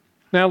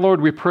Now,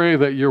 Lord, we pray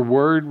that your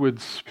word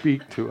would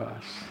speak to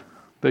us,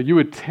 that you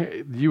would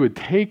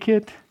take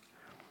it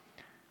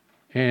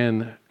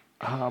and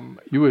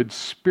you would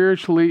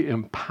spiritually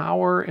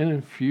empower and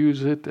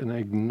infuse it and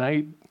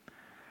ignite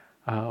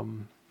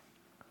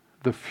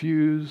the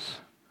fuse,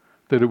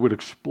 that it would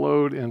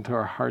explode into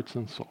our hearts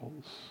and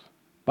souls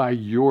by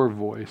your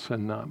voice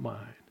and not mine.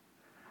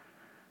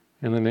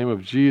 In the name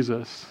of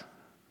Jesus,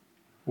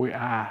 we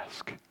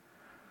ask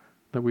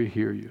that we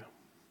hear you.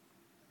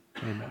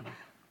 Amen.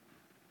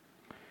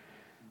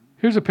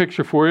 Here's a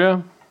picture for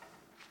you.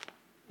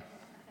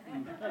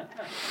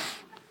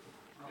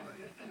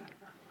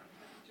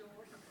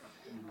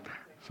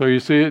 So you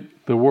see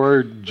it, the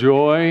word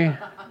joy,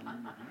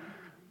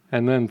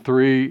 and then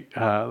 3,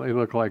 they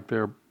look like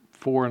they're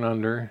 4 and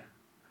under,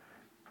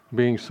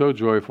 being so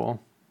joyful.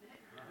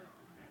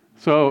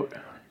 So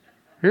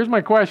here's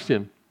my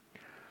question.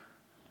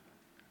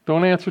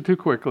 Don't answer too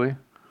quickly,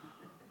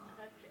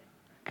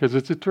 because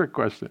it's a trick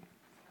question.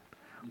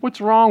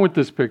 What's wrong with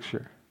this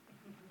picture?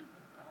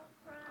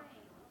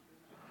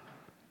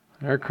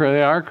 They are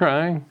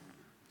crying.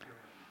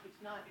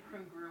 It's not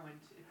congruent.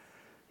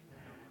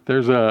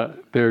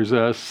 There's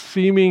a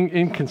seeming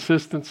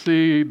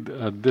inconsistency,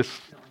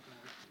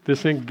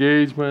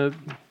 disengagement,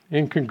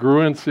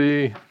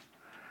 incongruency.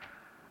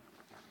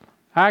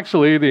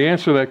 Actually, the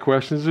answer to that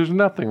question is there's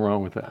nothing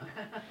wrong with that.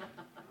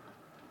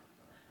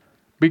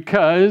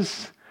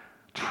 Because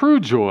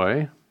true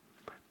joy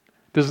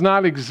does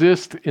not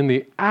exist in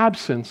the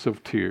absence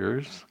of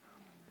tears.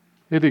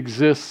 It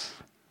exists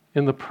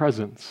in the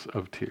presence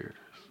of tears.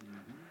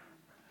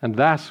 And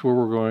that's where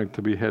we're going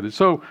to be headed.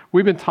 So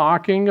we've been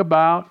talking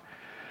about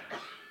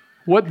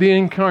what the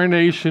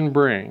incarnation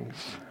brings.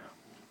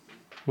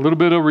 A little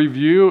bit of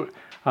review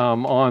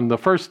on the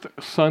first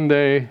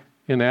Sunday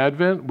in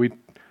Advent. We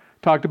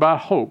talked about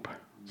hope.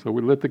 So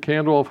we lit the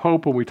candle of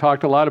hope, and we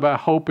talked a lot about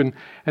hope, and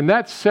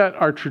that set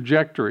our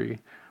trajectory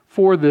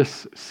for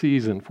this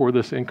season, for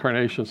this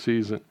incarnation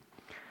season.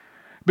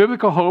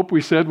 Biblical hope,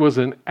 we said, was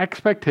an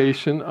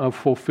expectation of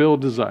fulfilled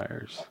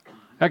desires.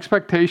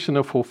 Expectation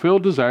of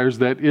fulfilled desires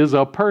that is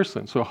a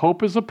person. So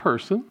hope is a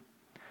person.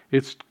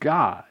 It's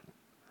God.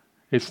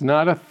 It's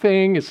not a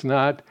thing. It's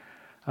not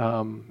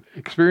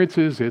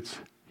experiences. It's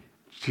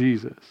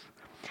Jesus.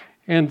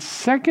 And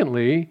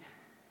secondly,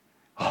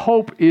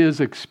 hope is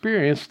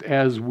experienced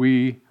as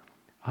we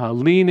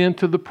lean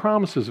into the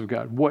promises of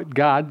God, what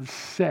God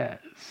says.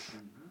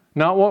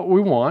 Not what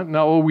we want,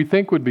 not what we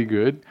think would be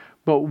good,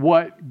 but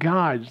what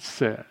God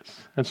says.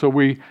 And so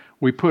we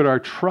put our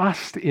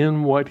trust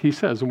in what he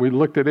says. And we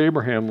looked at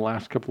Abraham the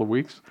last couple of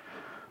weeks,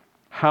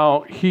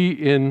 how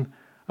he,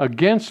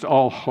 against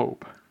all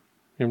hope,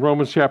 in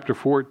Romans chapter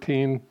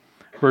 14,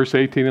 verse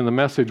 18 in the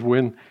Message,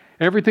 when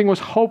everything was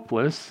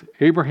hopeless,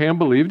 Abraham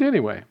believed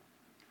anyway,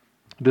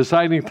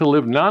 deciding to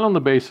live not on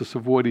the basis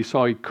of what he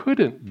saw he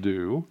couldn't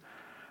do,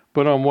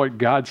 but on what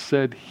God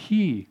said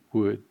he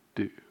would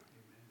do.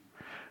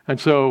 And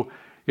so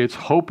it's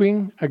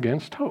hoping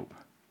against hope.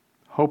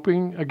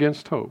 Hoping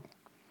against hope.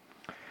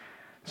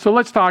 So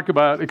let's talk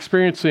about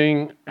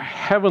experiencing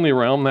heavenly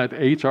realm. That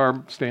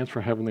HR stands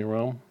for heavenly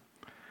realm.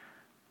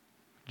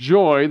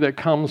 Joy that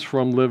comes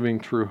from living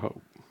true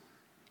hope.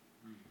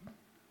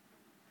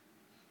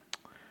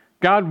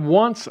 God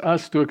wants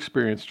us to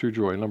experience true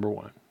joy, number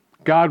one.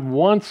 God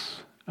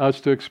wants us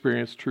to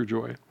experience true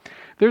joy.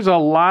 There's a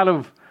lot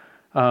of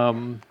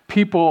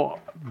people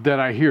that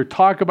I hear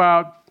talk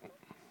about,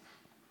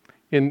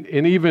 and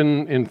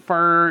even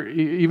infer,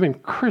 even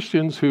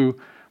Christians who,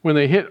 when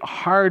they hit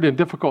hard and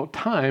difficult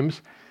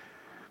times,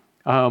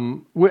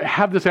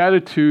 have this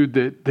attitude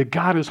that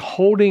God is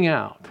holding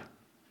out.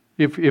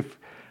 If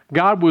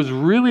God was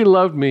really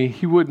loved me,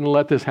 he wouldn't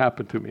let this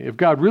happen to me. If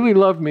God really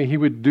loved me, he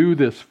would do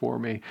this for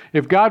me.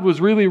 If God was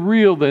really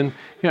real, then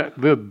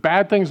the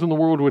bad things in the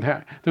world would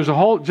happen. There's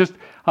just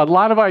a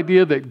lot of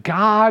idea that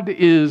God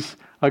is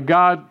a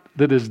God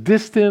that is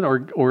distant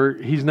or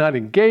he's not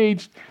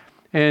engaged.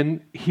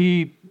 And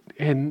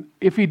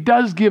if he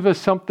does give us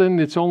something,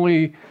 it's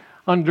only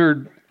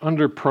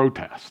under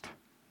protest.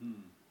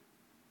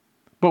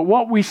 But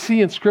what we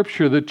see in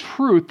Scripture, the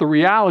truth, the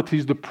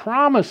realities, the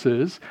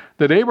promises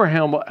that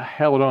Abraham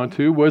held on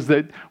to was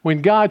that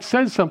when God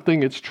says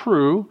something, it's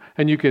true,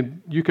 and you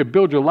could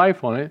build your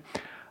life on it.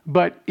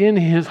 But in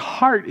his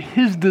heart,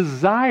 his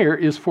desire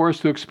is for us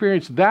to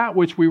experience that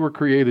which we were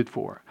created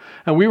for.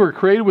 And we were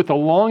created with a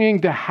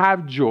longing to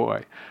have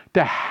joy,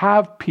 to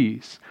have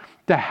peace,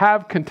 to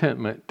have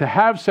contentment, to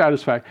have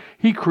satisfaction.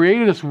 He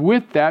created us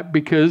with that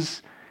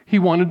because he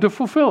wanted to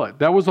fulfill it.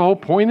 That was the whole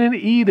point in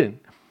Eden.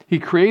 He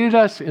created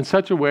us in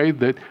such a way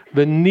that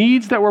the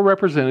needs that were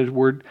represented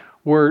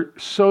were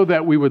so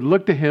that we would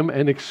look to him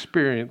and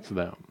experience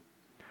them.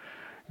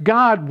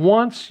 God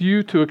wants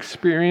you to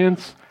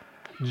experience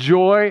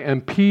joy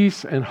and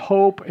peace and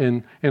hope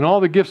and all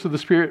the gifts of the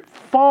Spirit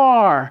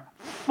far,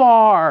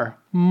 far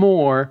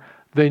more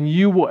than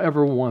you will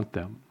ever want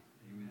them.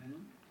 Amen.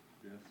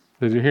 Yes.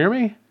 Did you hear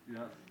me?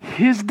 Yes.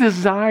 His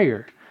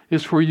desire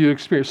is for you to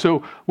experience.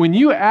 So when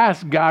you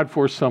ask God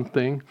for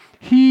something,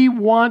 He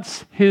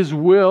wants His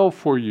will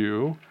for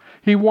you.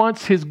 He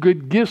wants His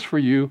good gifts for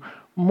you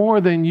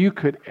more than you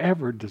could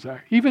ever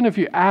desire. Even if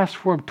you ask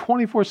for Him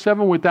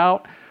 24/7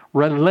 without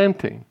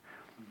relenting,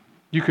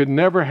 you could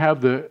never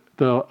have the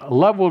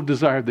level of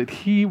desire that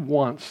He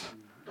wants,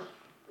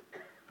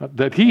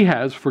 that He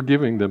has for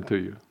giving them to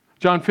you.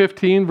 John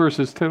 15,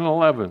 verses 10 and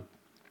 11.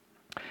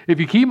 If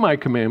you keep my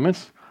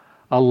commandments,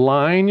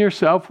 align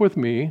yourself with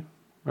me.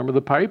 Remember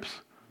the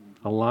pipes?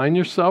 Align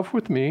yourself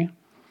with me.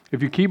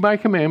 If you keep my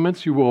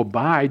commandments, you will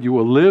abide, you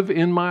will live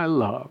in my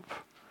love.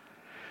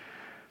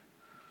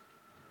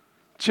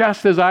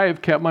 Just as I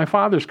have kept my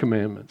Father's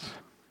commandments,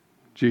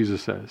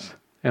 Jesus says,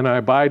 and I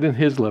abide in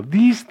His love.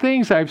 These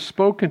things I've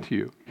spoken to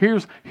you.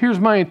 Here's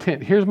my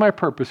intent. Here's my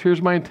purpose.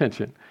 Here's my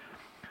intention.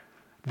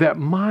 That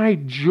my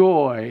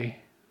joy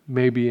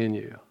may be in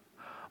you.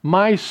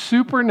 My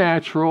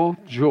supernatural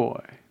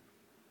joy.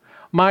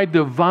 My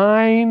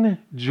divine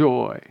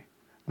joy.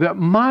 That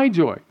my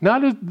joy,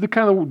 not the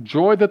kind of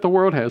joy that the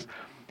world has,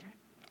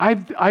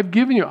 I've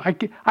given you.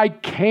 I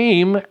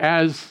came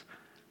as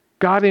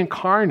God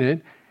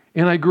incarnate,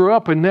 and I grew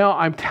up, and now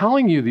I'm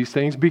telling you these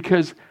things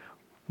because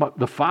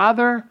the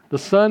Father, the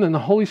Son, and the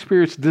Holy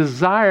Spirit's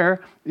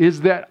desire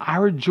is that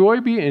our joy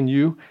be in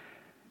you,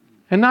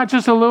 and not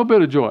just a little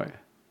bit of joy.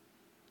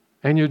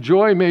 And your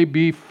joy may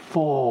be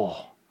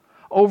full,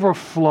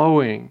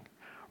 overflowing,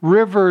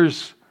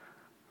 rivers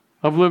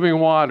of living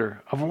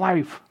water, of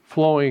life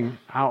flowing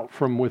out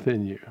from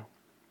within you.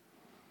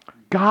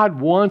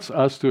 God wants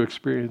us to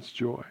experience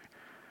joy,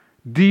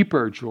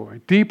 deeper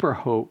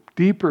hope,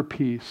 deeper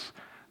peace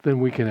than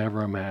we can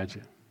ever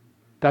imagine.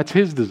 That's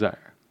His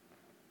desire.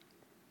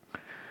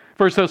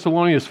 1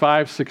 Thessalonians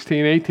 5,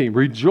 16, 18.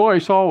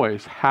 Rejoice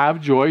always.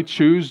 Have joy.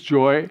 Choose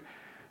joy.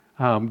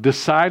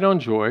 Decide on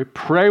joy.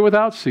 Pray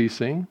without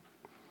ceasing.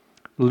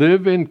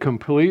 Live in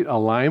complete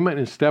alignment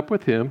and step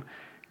with Him.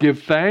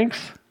 Give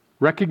thanks,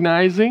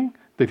 recognizing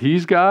that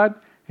He's God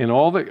and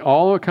all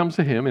that comes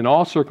to Him in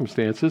all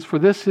circumstances, for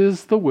this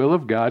is the will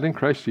of God in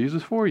Christ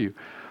Jesus for you.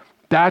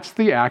 That's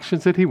the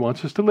actions that He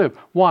wants us to live.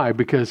 Why?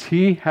 Because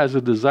He has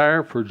a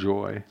desire for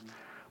joy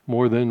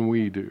more than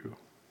we do.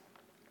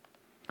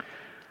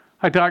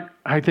 I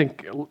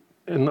think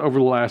over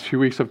the last few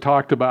weeks I've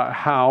talked about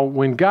how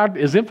when God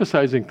is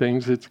emphasizing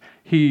things,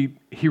 He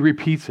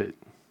repeats it.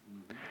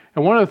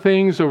 And one of the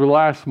things over the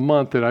last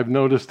month that I've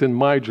noticed in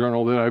my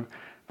journal that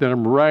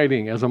I'm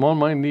writing as I'm on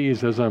my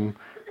knees, as I'm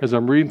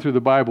reading through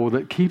the Bible,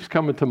 that keeps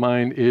coming to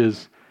mind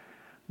is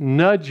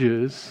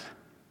nudges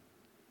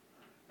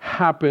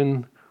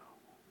happen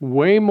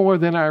way more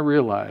than I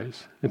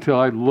realize until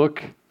I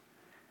look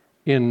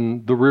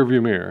in the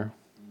rearview mirror.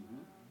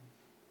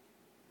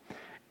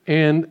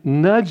 And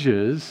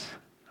nudges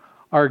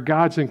are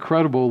God's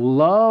incredible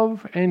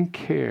love and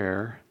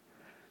care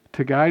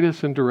to guide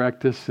us and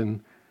direct us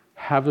and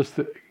have us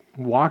to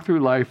walk through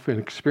life and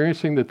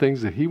experiencing the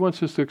things that He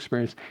wants us to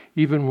experience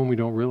even when we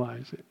don't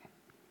realize it.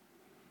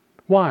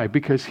 Why?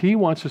 Because He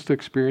wants us to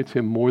experience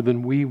Him more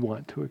than we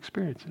want to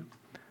experience Him.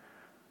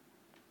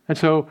 And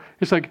so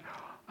it's like,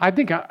 I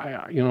think,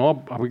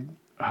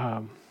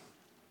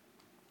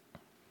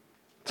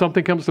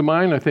 something comes to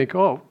mind, I think,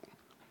 oh,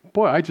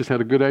 boy, I just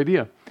had a good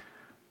idea.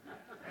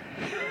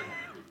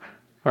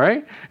 All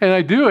right? And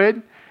I do it,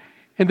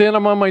 and then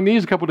I'm on my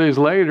knees a couple days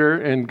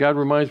later, and God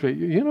reminds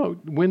me,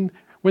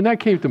 when that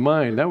came to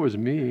mind, that was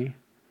me.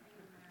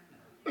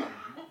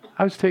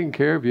 I was taking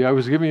care of you. I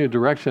was giving you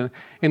direction.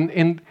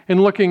 And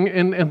looking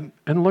in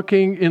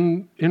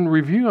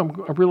review, I'm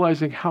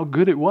realizing how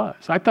good it was.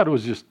 I thought it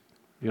was just,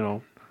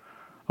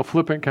 a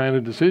flippant kind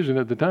of decision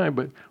at the time,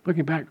 but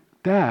looking back,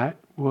 that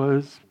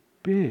was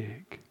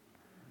big.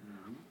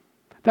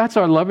 That's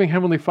our loving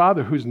Heavenly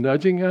Father who's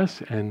nudging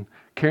us and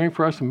caring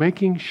for us and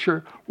making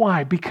sure.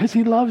 Why? Because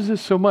He loves us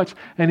so much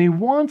and He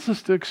wants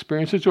us to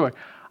experience His joy.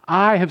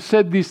 I have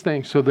said these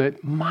things so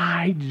that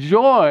my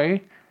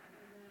joy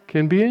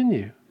can be in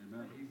you.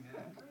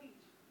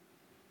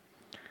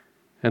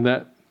 And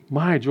that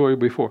my joy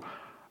before.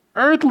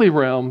 Earthly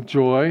realm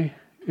joy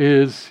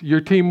is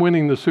your team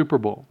winning the Super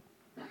Bowl.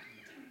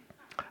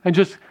 And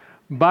just,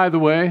 by the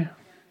way,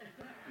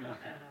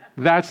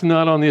 that's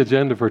not on the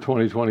agenda for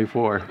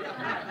 2024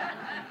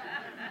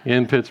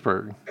 in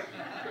Pittsburgh.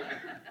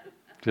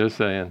 Just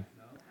saying.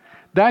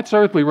 That's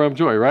earthly realm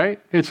joy, right?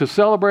 It's a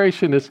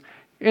celebration.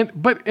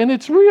 And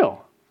it's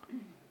real.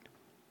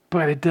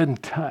 But it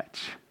doesn't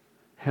touch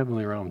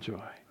heavenly realm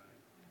joy.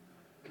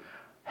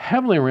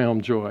 Heavenly realm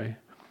joy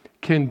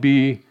can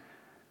be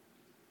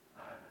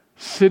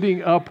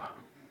sitting up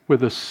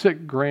with a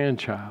sick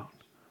grandchild,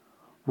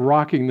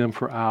 rocking them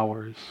for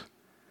hours,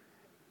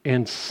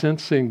 and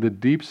sensing the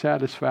deep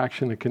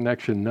satisfaction and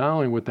connection not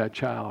only with that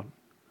child,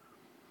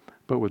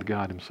 but with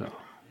God Himself.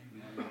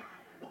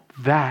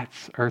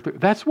 That's earthly.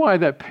 That's why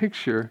that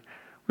picture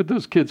with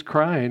those kids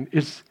crying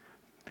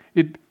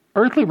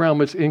earthly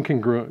realm is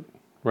incongruent,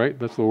 right?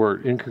 That's the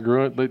word,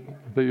 incongruent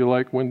that you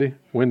like, Wendy?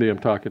 Wendy, I'm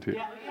talking to you.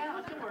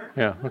 Yeah, that's a word.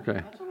 Yeah, okay.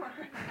 That's a word.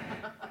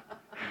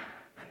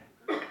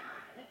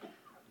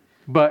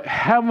 But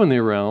heavenly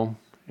realm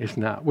is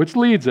not. Which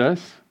leads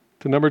us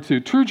to number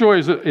 2. True joy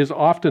is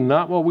often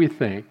not what we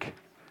think.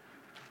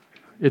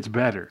 It's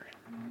better.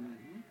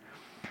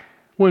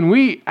 When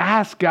we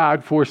ask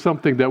God for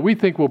something that we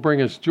think will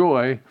bring us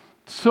joy,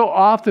 so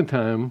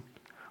oftentimes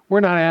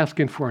we're not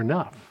asking for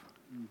enough.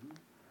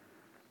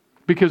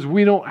 Because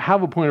we don't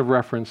have a point of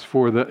reference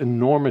for the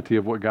enormity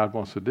of what God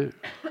wants to do.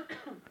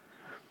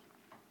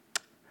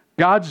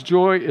 God's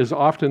joy is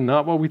often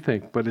not what we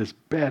think, but is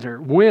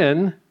better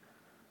when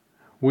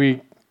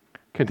we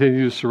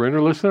continue to surrender,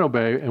 listen, and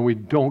obey, and we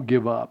don't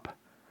give up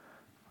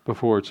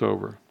before it's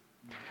over.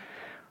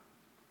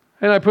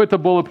 And I put the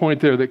bullet point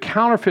there that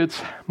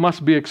counterfeits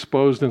must be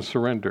exposed and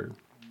surrendered.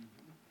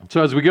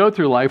 So as we go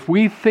through life,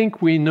 we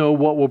think we know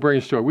what will bring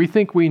us joy. We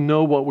think we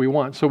know what we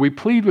want. So we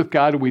plead with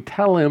God and we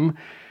tell him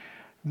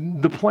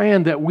the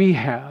plan that we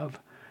have,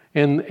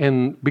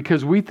 and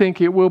because we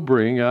think it will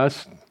bring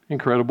us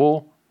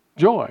incredible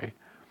joy.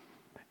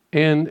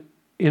 And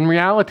in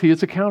reality,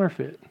 it's a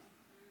counterfeit.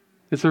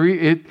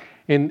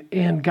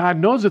 And God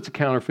knows it's a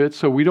counterfeit,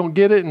 so we don't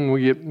get it and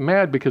we get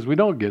mad because we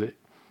don't get it.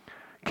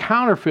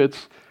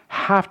 Counterfeits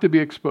have to be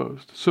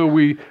exposed. So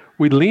we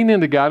lean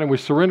into God and we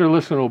surrender,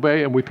 listen, and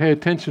obey, and we pay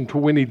attention to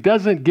when he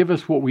doesn't give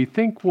us what we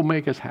think will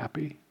make us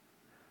happy.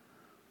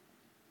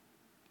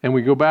 And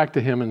we go back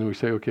to him and we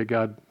say, okay,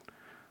 God,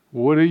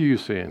 what are you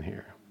saying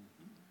here?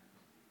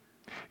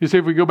 You see,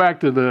 if we go back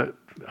to the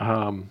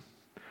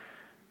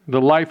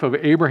life of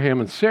Abraham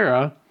and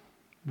Sarah,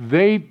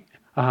 they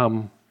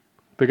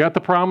got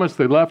the promise,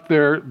 they left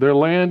their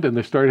land and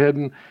they started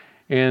heading,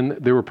 and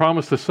they were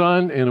promised a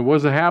son, and it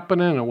wasn't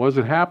happening.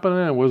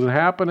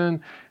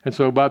 And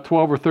so about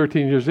 12 or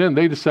 13 years in,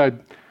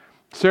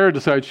 Sarah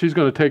decides she's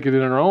going to take it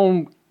in her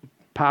own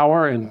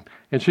power, and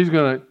she's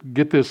going to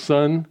get this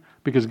son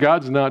because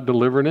God's not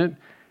delivering it.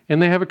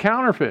 And they have a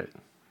counterfeit,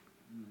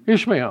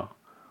 Ishmael,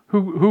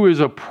 who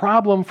is a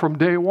problem from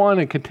day one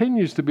and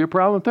continues to be a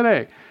problem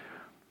today.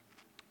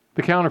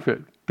 The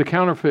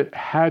counterfeit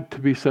had to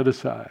be set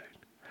aside.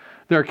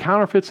 There are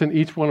counterfeits in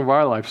each one of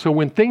our lives. So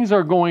when things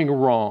are going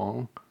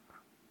wrong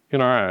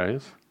in our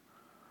eyes,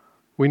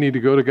 we need to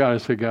go to God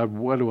and say, God,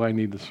 what do I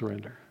need to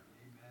surrender?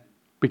 Amen.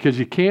 Because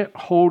you can't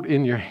hold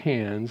in your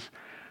hands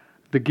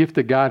the gift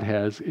that God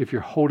has if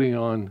you're holding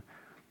on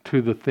to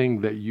the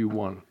thing that you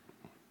want.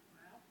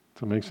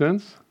 Does that make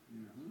sense?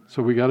 Mm-hmm.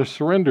 So we got to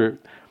surrender it.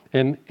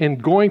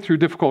 And going through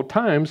difficult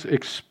times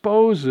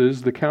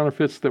exposes the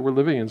counterfeits that we're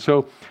living in.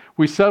 So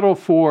we settle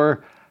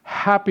for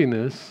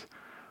happiness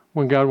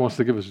when God wants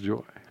to give us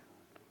joy.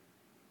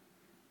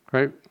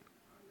 Right?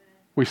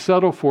 We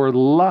settle for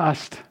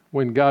lust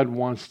when God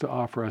wants to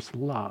offer us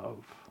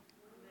love.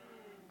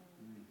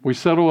 We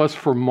settle us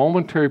for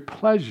momentary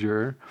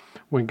pleasure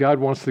when God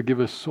wants to give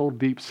us soul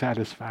deep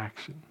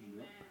satisfaction.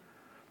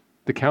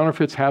 The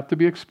counterfeits have to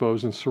be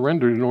exposed and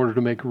surrendered in order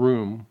to make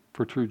room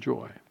for true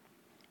joy.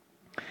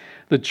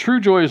 The true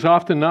joy is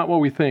often not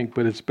what we think,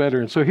 but it's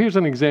better. And so here's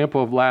an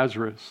example of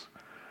Lazarus.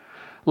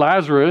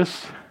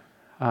 Lazarus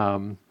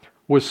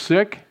was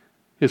sick.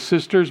 His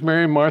sisters,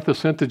 Mary and Martha,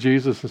 sent to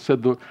Jesus and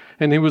said,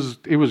 and he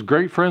was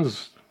great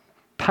friends,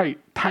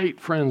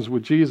 tight friends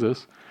with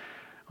Jesus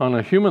on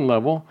a human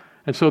level.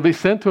 And so they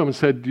sent to him and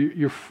said,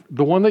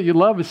 the one that you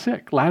love is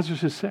sick.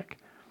 Lazarus is sick.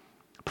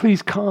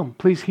 Please come.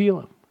 Please heal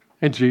him.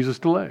 And Jesus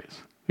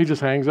delays. He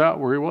just hangs out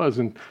where he was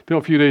until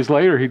a few days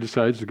later he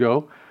decides to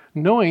go,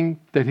 knowing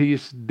that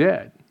he's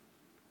dead.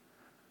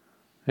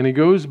 And he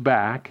goes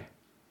back,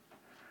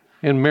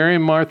 and Mary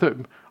and Martha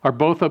are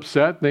both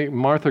upset.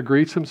 Martha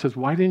greets him, says,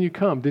 why didn't you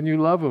come? Didn't you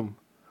love him?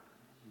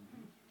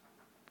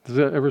 Does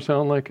that ever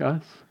sound like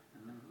us?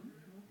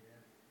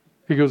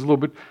 He goes a little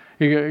bit,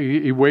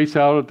 he waits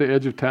out at the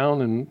edge of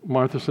town, and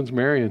Martha sends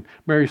Mary, and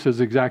Mary says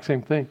the exact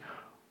same thing.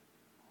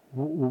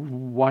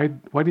 Why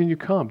didn't you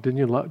come? Don't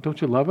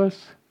you love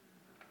us?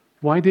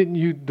 Why didn't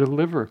you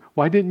deliver?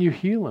 Why didn't you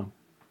heal him?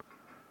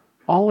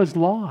 All is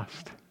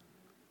lost.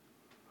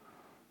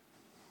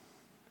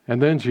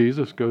 And then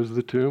Jesus goes to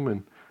the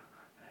tomb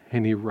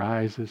and he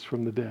rises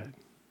from the dead.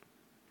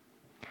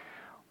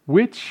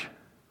 Which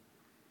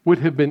would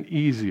have been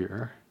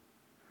easier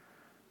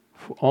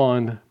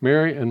on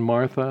Mary and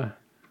Martha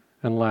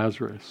and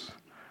Lazarus?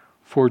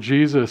 For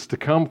Jesus to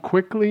come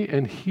quickly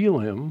and heal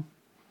him,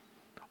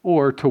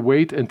 or to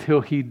wait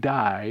until he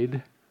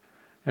died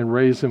and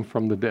raise him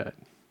from the dead?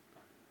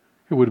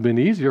 It would have been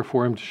easier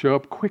for him to show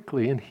up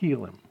quickly and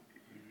heal him.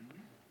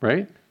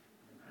 Right?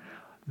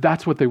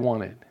 That's what they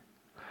wanted.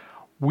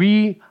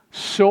 We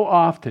so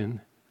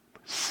often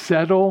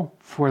settle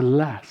for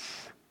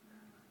less.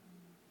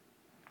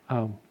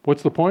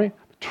 What's the point?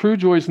 True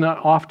joy is not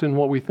often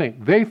what we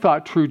think. They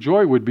thought true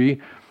joy would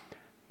be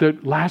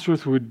that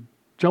Lazarus would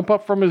jump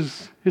up from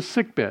his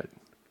sickbed.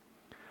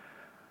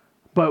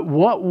 But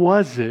what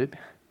was it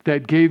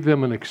that gave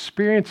them an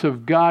experience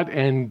of God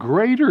and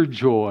greater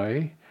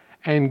joy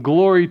and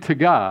glory to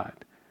God?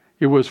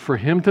 It was for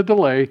him to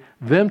delay,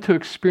 them to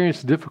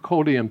experience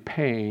difficulty and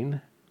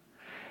pain,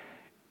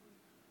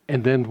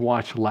 and then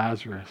watch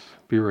Lazarus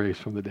be raised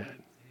from the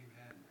dead.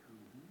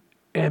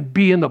 and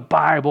be in the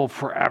Bible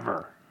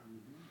forever.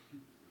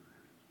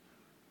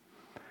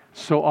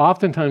 So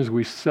oftentimes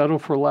we settle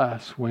for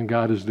less when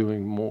God is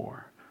doing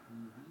more.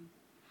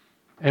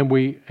 And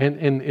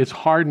it's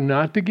hard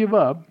not to give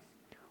up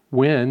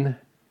when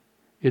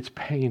it's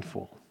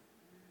painful.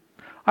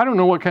 I don't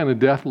know what kind of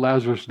death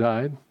Lazarus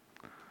died,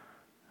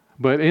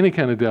 but any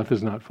kind of death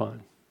is not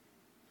fun.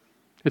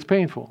 It's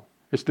painful.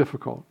 It's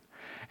difficult.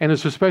 And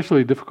it's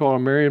especially difficult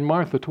on Mary and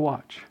Martha to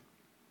watch,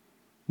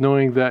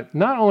 knowing that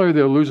not only are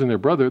they losing their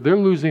brother, they're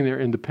losing their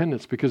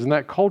independence, because in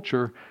that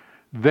culture,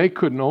 they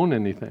couldn't own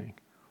anything.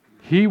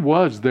 He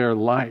was their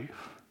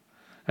life.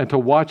 And to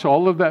watch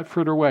all of that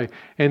fritter away,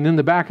 and in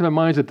the back of their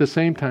minds at the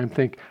same time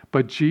think,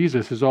 but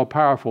Jesus is all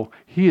powerful.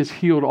 He has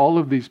healed all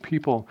of these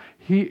people.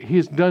 He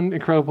has done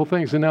incredible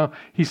things. And now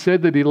he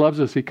said that he loves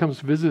us. He comes,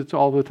 visits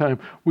all the time.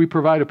 We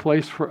provide a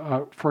place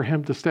for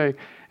him to stay.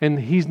 And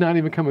he's not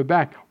even coming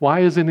back. Why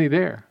isn't he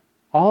there?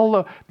 All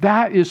of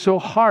that is so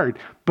hard.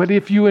 But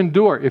if you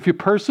endure, if you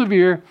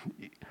persevere,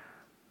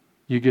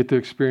 you get to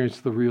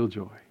experience the real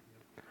joy.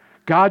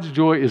 God's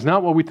joy is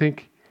not what we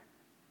think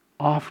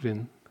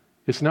often.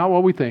 It's not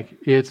what we think.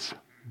 It's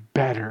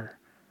better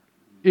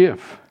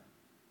if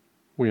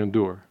we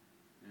endure.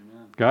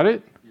 Amen. Got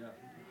it? Yeah.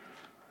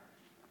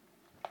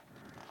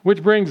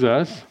 Which brings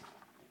us.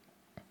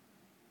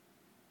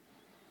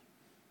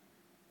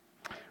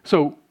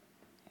 So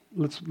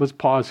let's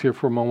pause here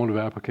for a moment of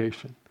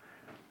application.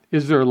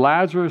 Is there a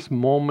Lazarus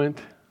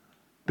moment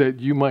that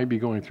you might be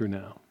going through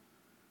now?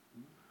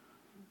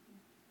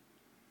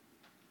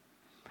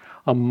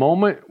 A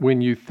moment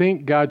when you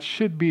think God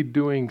should be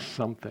doing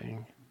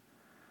something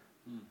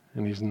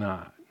and he's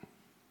not.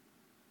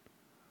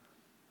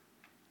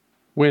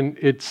 When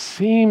it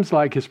seems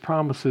like his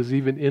promises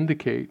even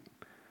indicate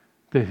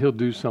that he'll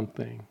do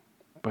something,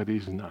 but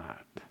he's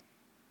not.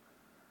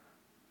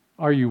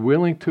 Are you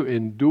willing to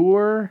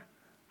endure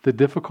the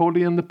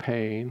difficulty and the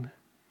pain,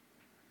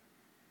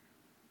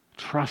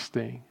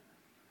 trusting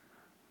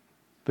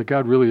that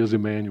God really is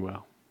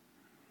Emmanuel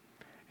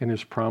and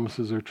his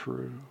promises are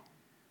true?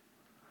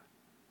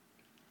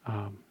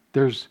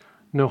 There's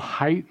no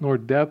height nor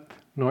depth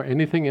nor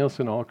anything else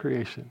in all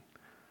creation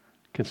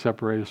can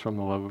separate us from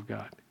the love of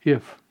God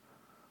if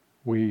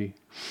we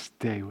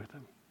stay with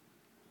him.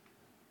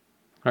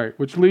 All right,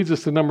 which leads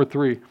us to number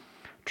 3.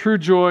 True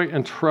joy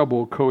and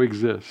trouble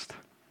coexist.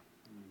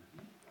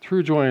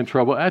 True joy and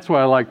trouble. That's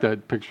why I like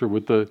that picture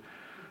with those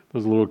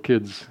little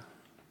kids,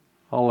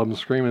 all of them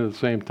screaming at the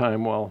same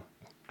time while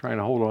trying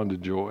to hold on to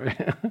joy.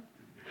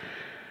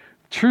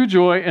 True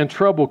joy and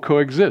trouble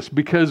coexist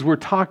because we're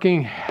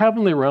talking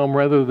heavenly realm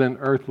rather than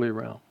earthly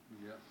realm.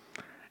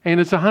 And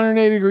it's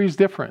 180 degrees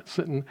difference.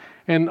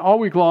 And all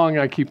week long,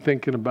 I keep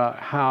thinking about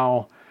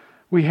how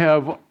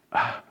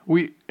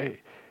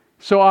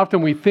so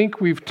often we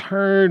think we've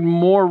turned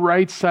more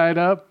right side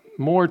up,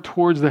 more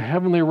towards the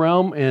heavenly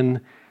realm,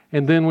 and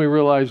then we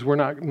realize we're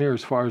not near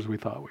as far as we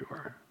thought we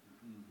were.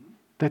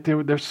 That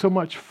there's so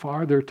much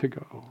farther to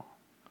go.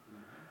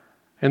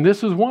 And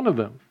this is one of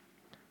them.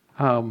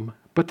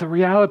 But the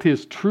reality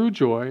is true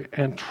joy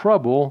and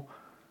trouble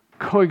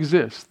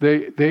coexist.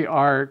 They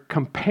are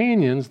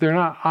companions. They're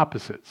not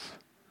opposites.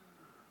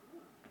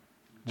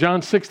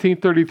 John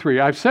 16:33.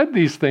 I've said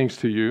these things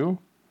to you.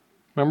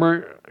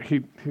 Remember,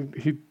 he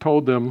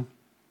told them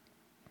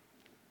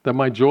that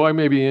my joy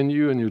may be in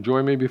you and your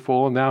joy may be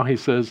full. And now he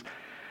says,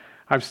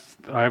 I'm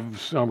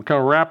kind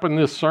of wrapping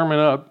this sermon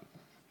up.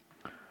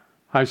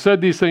 I've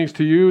said these things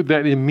to you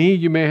that in me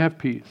you may have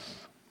peace.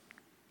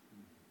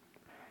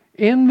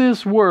 In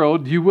this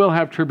world you will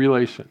have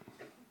tribulation.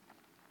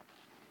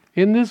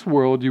 In this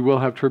world, you will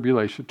have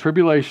tribulation.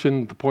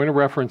 Tribulation, the point of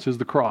reference is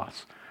the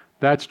cross.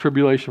 That's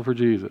tribulation for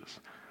Jesus.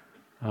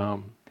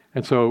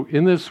 And so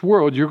in this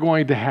world, you're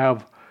going to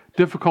have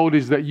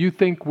difficulties that you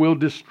think will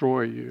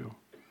destroy you.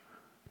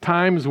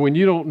 Times when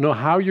you don't know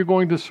how you're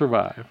going to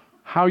survive,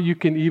 how you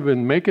can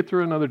even make it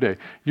through another day.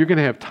 You're going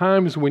to have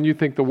times when you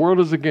think the world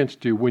is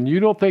against you, when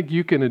you don't think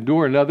you can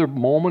endure another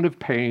moment of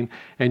pain,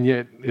 and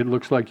yet it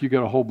looks like you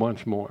got a whole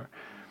bunch more.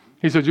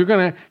 He says,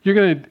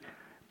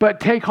 but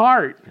take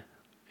heart.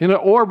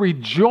 Or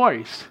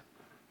rejoice.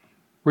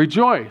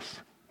 Rejoice,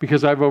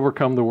 because I've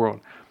overcome the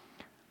world.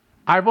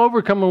 I've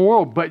overcome the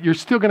world, but you're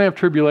still going to have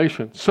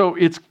tribulation. So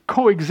it's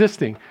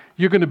coexisting.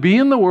 You're going to be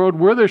in the world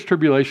where there's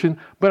tribulation,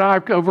 but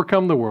I've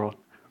overcome the world.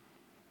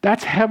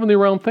 That's heavenly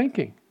realm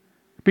thinking,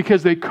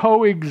 because they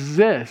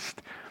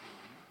coexist.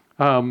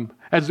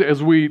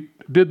 As we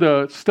did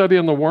the study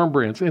on the worm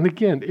brands, and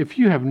again, if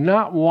you have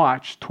not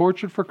watched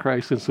Tortured for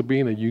Christ and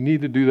Sabina, you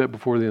need to do that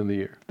before the end of the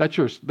year. That's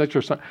your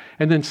sign.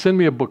 And then send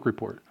me a book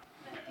report.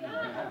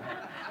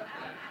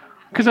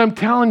 Because I'm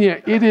telling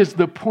you, it is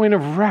the point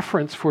of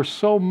reference for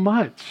so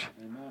much.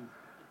 Amen.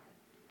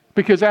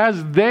 Because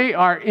as they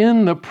are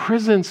in the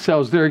prison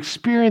cells, they're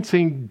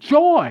experiencing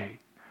joy.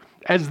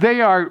 As they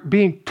are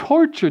being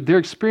tortured, they're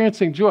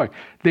experiencing joy.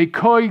 They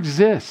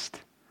coexist.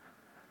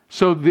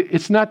 So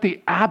it's not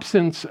the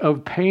absence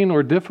of pain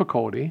or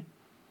difficulty.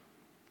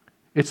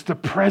 It's the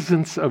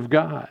presence of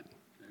God.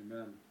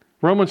 Amen.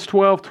 Romans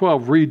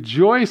 12:12,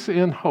 rejoice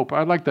in hope.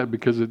 I like that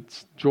because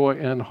it's joy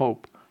and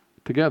hope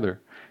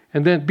together.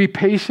 And then be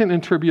patient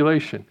in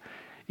tribulation.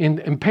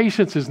 And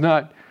patience is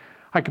not,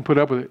 I can put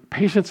up with it.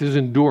 Patience is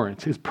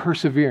endurance, it's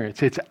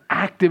perseverance, it's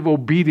active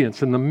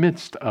obedience in the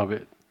midst of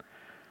it.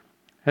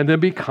 And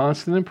then be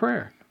constant in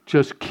prayer.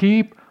 Just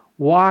keep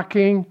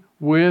walking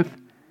with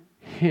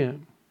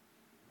Him.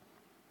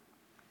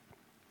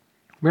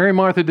 Mary and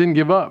Martha didn't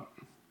give up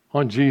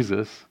on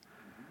Jesus.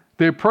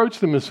 They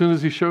approached Him as soon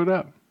as He showed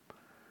up.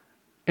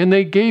 And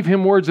they gave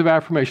Him words of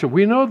affirmation.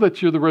 We know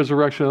that you're the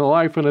resurrection and the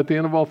life, and at the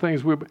end of all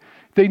things,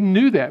 they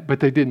knew that, but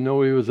they didn't know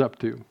what He was up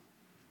to.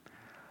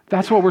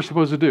 That's what we're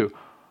supposed to do.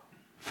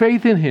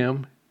 Faith in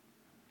Him,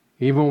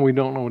 even when we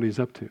don't know what He's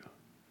up to.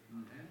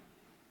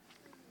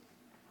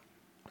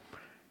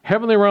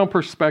 Heavenly realm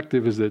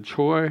perspective is that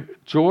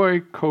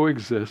joy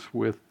coexists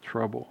with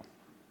trouble.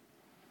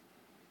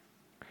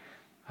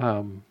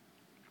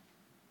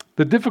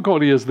 The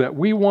difficulty is that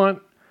we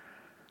want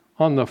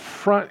on the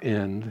front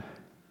end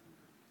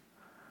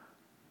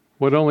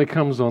what only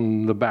comes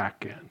on the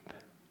back end,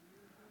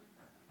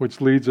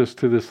 which leads us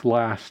to this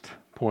last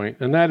point,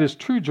 and that is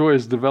true joy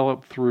is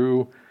developed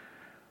through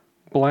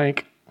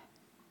blank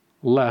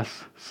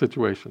less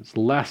situations.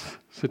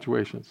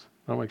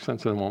 That'll make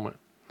sense in a moment.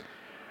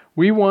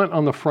 We want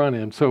on the front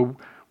end, so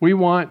we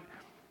want,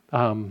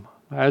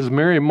 as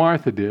Mary and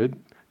Martha did,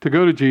 to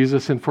go to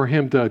Jesus and for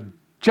Him to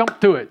jump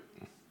to it.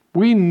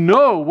 We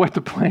know what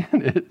the plan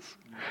is.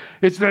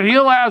 It's to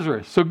heal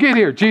Lazarus. So get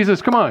here,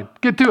 Jesus, come on,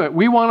 get to it.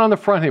 We want on the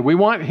front end. We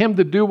want Him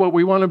to do what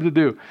we want Him to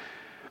do.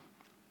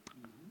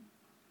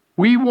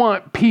 We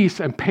want peace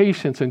and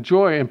patience and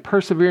joy and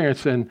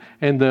perseverance and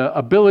the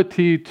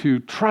ability to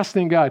trust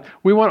in God.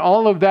 We want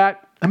all of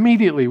that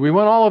immediately. We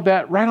want all of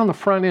that right on the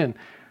front end.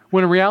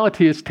 When in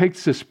reality, it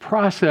takes this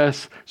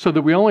process so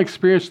that we only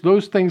experience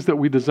those things that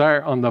we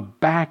desire on the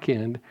back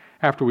end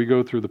after we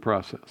go through the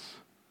process.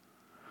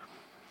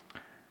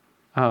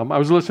 I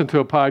was listening to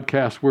a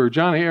podcast where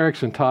Johnny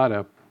Erickson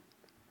Tada,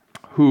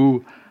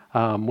 who,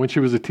 when she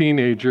was a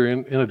teenager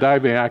in a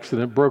diving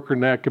accident, broke her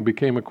neck and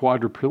became a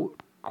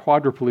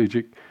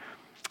quadriplegic,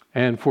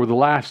 and for the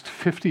last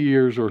 50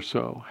 years or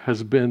so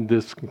has been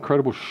this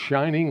incredible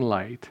shining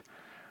light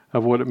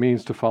of what it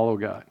means to follow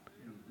God.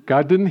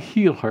 God didn't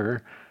heal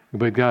her,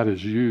 but God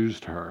has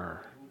used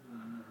her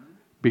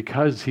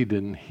because He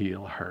didn't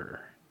heal her.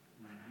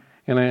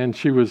 And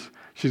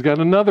she's got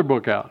another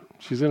book out.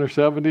 She's in her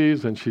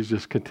 70s, and she's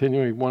just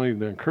continuing wanting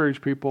to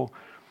encourage people.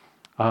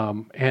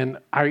 And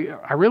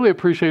I really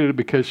appreciated it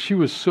because she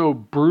was so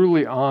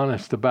brutally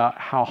honest about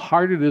how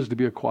hard it is to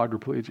be a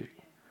quadriplegic.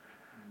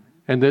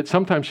 And that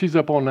sometimes she's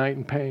up all night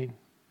in pain.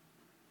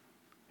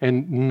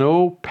 And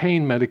no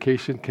pain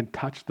medication can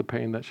touch the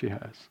pain that she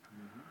has.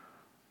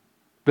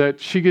 That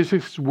she gets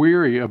just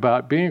weary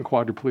about being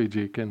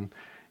quadriplegic and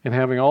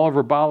having all of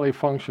her bodily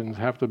functions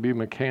have to be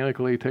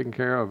mechanically taken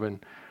care of. And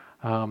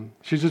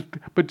she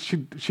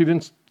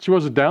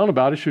wasn't down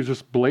about it. She was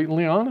just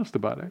blatantly honest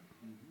about it.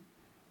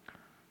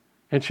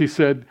 And she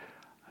said,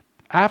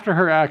 after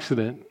her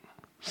accident,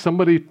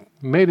 somebody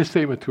made a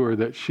statement to her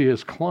that she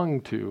has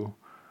clung to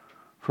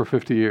for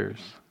 50 years.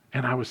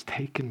 And I was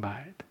taken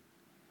by it.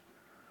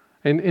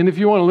 And if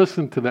you want to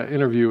listen to that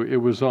interview, it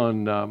was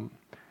on,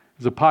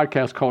 there's a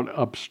podcast called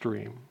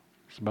Upstream.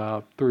 It's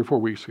about 3 or 4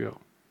 weeks ago.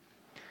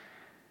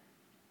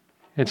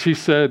 And she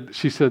said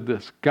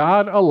this,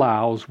 God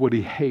allows what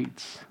He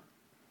hates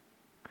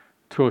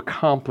to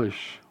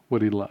accomplish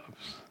what He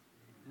loves.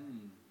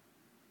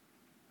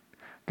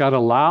 God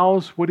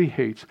allows what He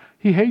hates.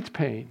 He hates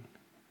pain.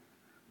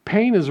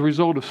 Pain is a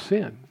result of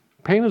sin.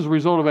 Pain is a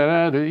result of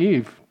Adam and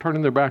Eve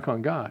turning their back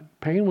on God.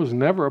 Pain was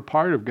never a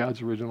part of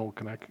God's original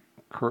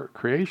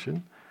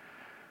creation.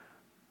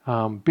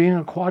 Being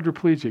a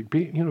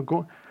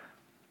quadriplegic,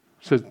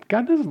 says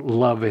God doesn't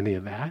love any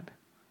of that.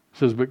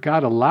 Says, but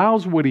God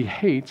allows what He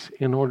hates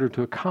in order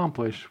to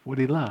accomplish what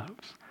He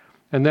loves.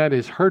 And that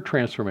is her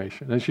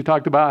transformation. And she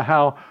talked about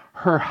how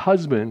her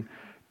husband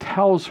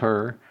tells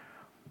her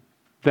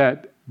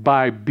that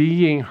by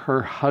being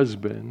her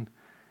husband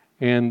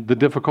and the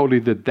difficulty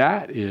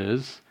that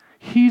is,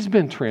 he's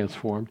been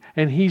transformed.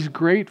 And he's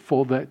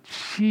grateful that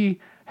she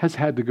has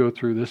had to go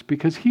through this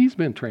because he's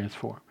been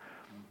transformed.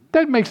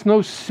 That makes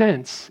no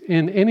sense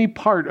in any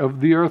part of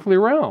the earthly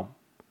realm.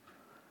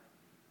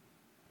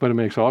 But it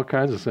makes all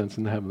kinds of sense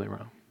in the heavenly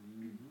realm.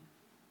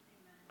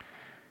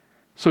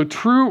 So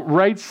true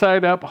right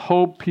side up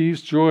hope,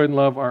 peace, joy, and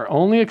love are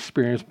only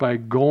experienced by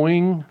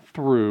going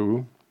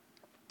through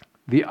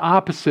the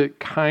opposite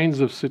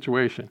kinds of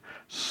situation.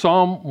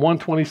 Psalm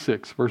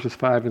 126, verses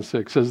 5 and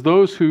 6 says,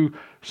 those who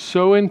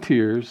sow in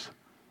tears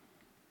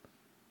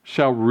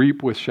shall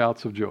reap with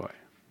shouts of joy.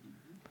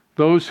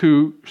 Those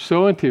who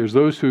sow in tears,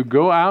 those who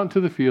go out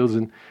into the fields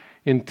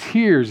in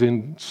tears,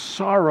 in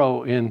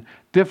sorrow, in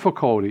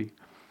difficulty,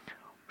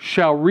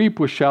 shall reap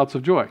with shouts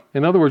of joy.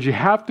 In other words, you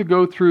have to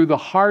go through the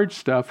hard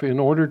stuff in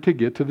order to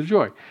get to the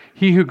joy.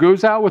 He who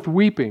goes out with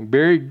weeping,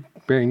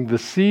 bearing the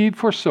seed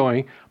for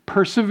sowing,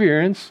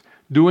 perseverance,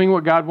 doing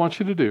what God wants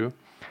you to do,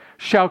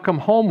 shall come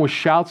home with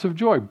shouts of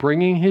joy,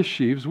 bringing his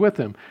sheaves with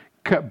him,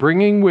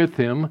 bringing with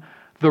him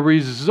the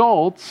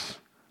results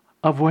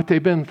of what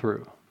they've been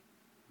through.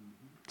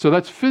 So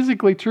that's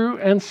physically true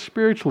and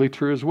spiritually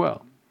true as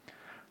well.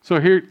 So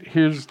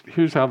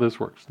here's how this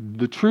works.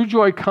 The true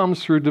joy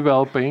comes through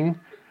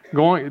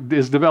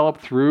is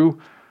developed through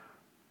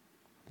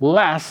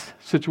less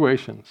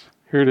situations.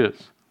 Here it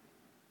is.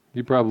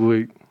 You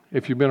probably,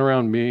 if you've been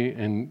around me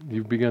and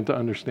you've begun to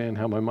understand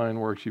how my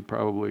mind works, you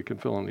probably can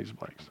fill in these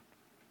blanks.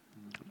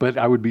 But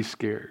I would be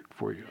scared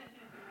for you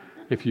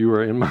if you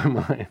were in my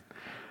mind.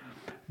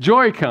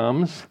 Joy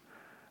comes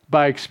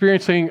by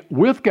experiencing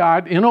with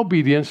God in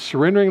obedience,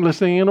 surrendering,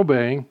 listening, and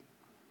obeying,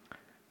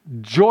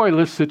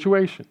 joyless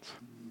situations.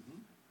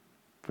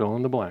 Fill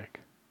in the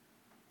blank.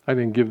 I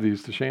didn't give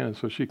these to Shannon,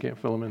 so she can't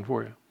fill them in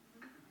for you.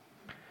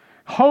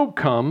 Hope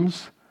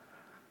comes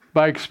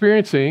by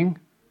experiencing,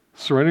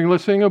 surrendering,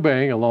 listening,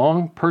 obeying,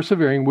 along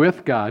persevering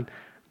with God.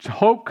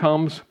 Hope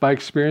comes by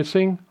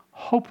experiencing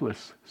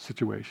hopeless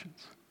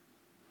situations.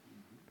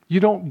 You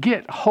don't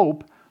get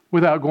hope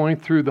without going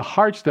through the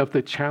hard stuff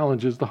that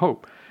challenges the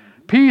hope.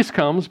 Peace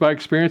comes by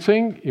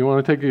experiencing, you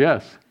want to take a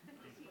guess?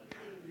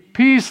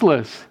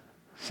 Peaceless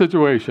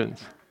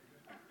situations.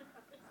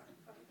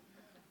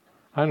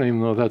 I don't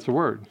even know if that's a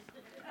word.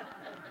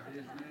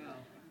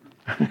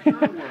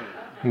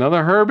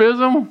 Another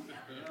herbism?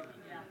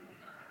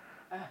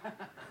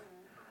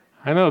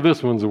 I know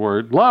this one's a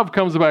word. Love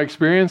comes by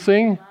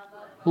experiencing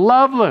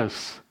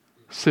loveless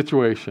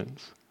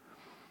situations.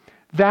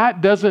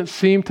 That doesn't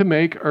seem to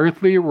make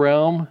earthly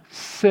realm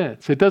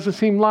sense. It doesn't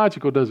seem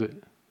logical, does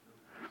it?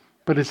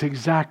 But it's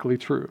exactly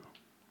true.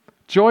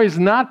 Joy is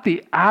not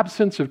the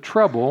absence of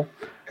trouble,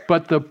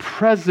 but the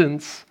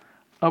presence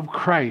of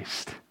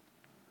Christ.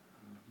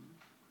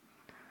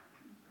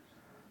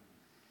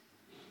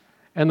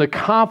 And the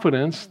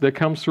confidence that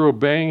comes through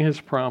obeying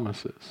his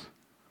promises.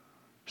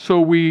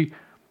 So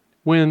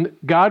when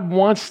God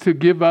wants to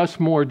give us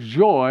more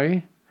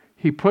joy,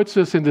 he puts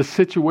us into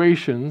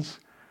situations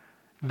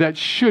that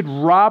should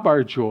rob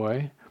our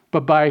joy,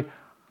 but by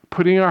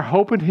putting our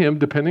hope in him,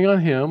 depending on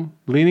him,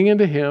 leaning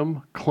into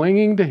him,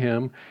 clinging to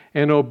him,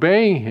 and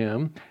obeying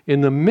him in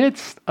the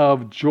midst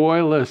of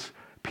joyless,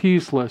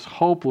 peaceless,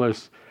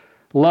 hopeless,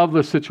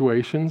 loveless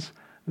situations,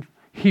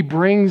 he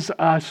brings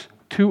us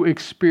to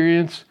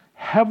experience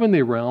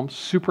heavenly realms,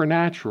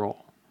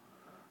 supernatural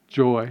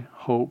joy,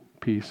 hope,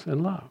 peace,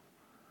 and love.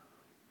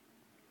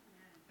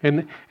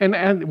 And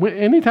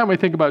anytime I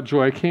think about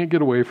joy, I can't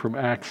get away from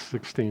Acts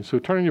 16. So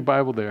turn in your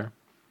Bible there.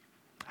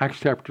 Acts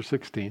chapter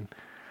 16.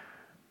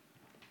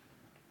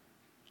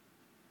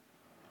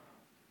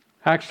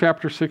 Acts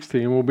chapter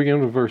 16. We'll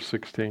begin with verse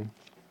 16.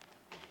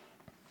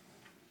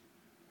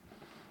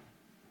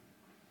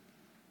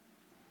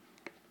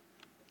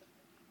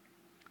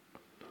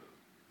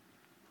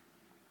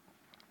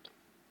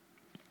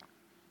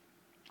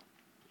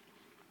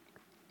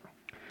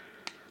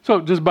 So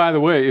just by the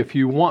way, if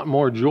you want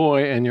more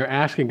joy and you're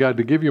asking God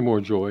to give you more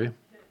joy,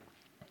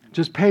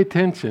 just pay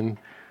attention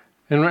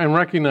and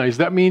recognize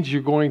that means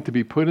you're going to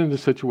be put into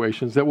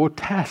situations that will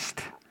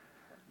test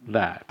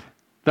that.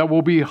 That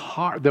will be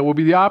hard. That will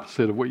be the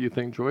opposite of what you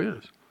think joy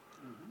is.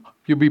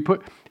 You'll be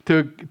put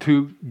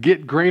to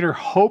get greater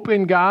hope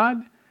in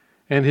God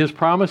and his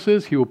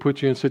promises. He will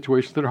put you in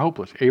situations that are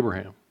hopeless.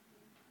 Abraham.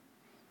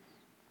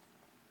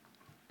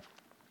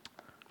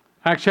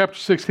 Acts chapter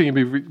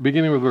 16,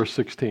 beginning with verse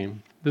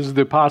 16. This is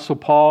the Apostle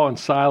Paul and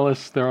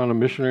Silas. They're on a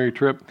missionary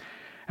trip.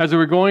 As they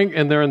were going,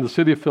 and they're in the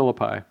city of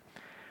Philippi.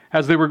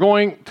 As they were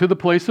going to the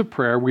place of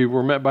prayer, we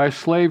were met by a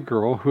slave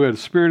girl who had a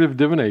spirit of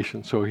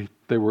divination. So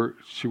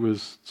she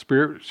was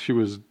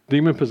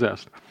demon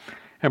possessed,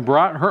 and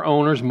brought her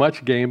owners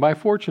much gain by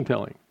fortune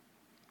telling.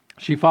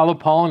 She followed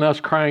Paul and us,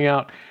 crying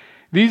out,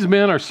 "These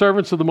men are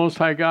servants of the Most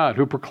High God,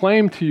 who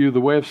proclaim to you the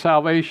way of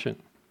salvation,"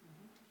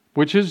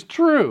 which is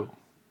true,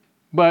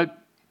 but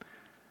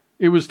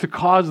it was to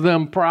cause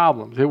them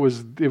problems. It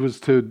was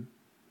to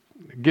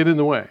get in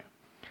the way.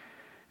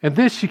 And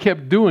this she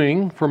kept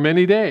doing for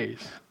many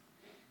days.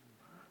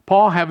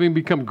 Paul, having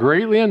become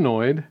greatly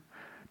annoyed,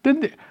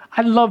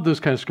 I love those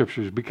kind of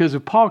scriptures, because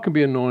if Paul can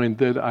be annoyed,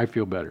 then I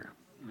feel better.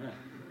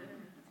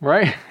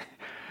 Right?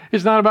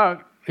 It's not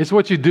about, it's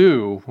what you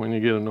do when you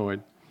get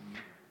annoyed.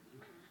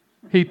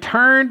 He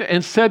turned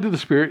and said to the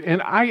Spirit,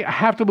 and I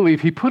have to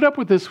believe, he put up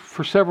with this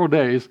for several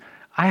days.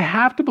 I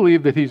have to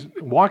believe that he's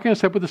walking a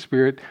step with the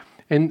Spirit,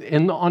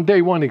 and on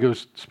day one he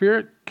goes,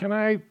 "Spirit, can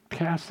I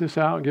cast this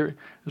out?" The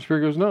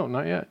Spirit goes, "No,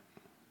 not yet."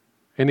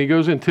 And he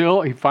goes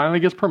until he finally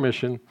gets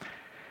permission.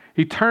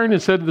 He turned and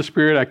said to the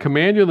Spirit, "I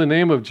command you in the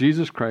name of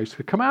Jesus Christ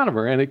to come out of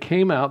her." And it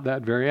came out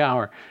that very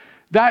hour.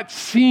 That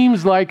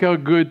seems like a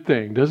good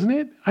thing, doesn't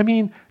it? I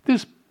mean,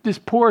 this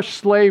poor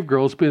slave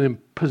girl's been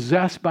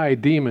possessed by a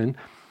demon,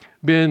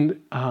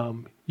 been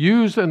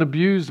used and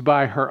abused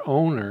by her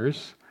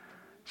owners.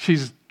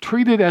 She's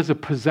treated as a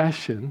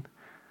possession.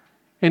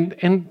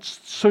 And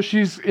so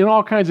she's in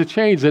all kinds of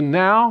chains. And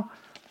now,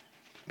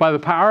 by the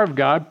power of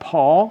God,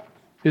 Paul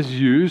is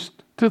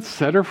used to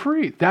set her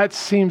free. That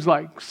seems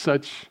like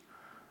such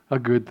a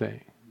good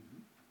thing.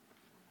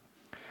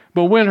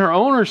 But when her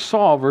owners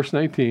saw, verse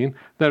 19,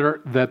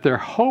 that their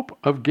hope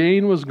of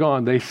gain was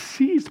gone, they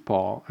seized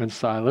Paul and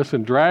Silas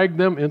and dragged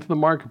them into the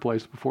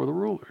marketplace before the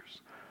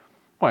rulers.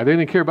 Why? They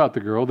didn't care about the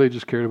girl. They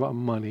just cared about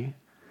money.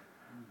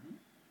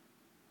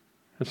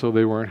 And so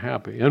they weren't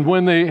happy. And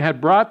when they had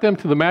brought them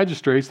to the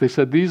magistrates, they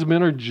said, "These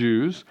men are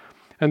Jews,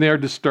 and they are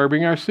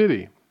disturbing our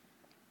city.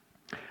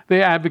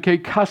 They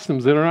advocate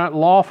customs that are not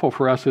lawful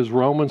for us as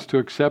Romans to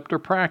accept or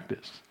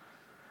practice."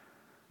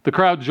 The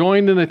crowd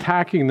joined in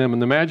attacking them,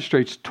 and the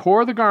magistrates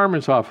tore the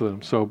garments off of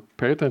them. So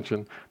pay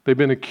attention. They've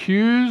been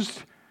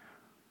accused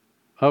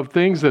of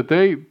things that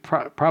they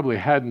probably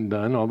hadn't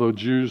done, although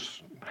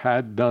Jews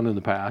had done in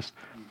the past.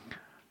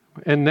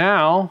 And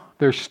now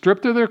they're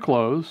stripped of their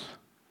clothes,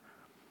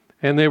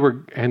 and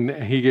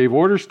he gave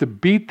orders to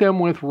beat them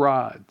with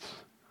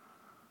rods.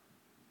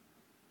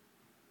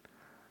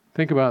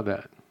 Think about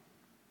that.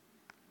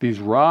 These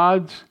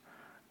rods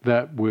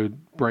that would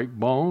break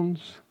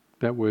bones,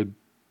 that would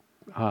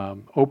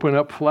open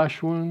up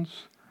flesh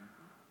wounds,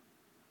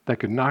 that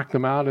could knock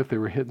them out if they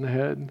were hit in the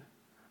head.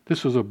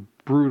 This was a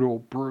brutal,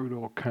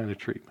 brutal kind of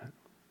treatment.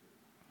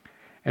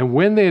 And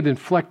when they had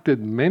inflicted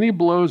many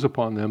blows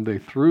upon them, they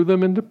threw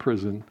them into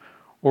prison,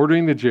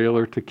 ordering the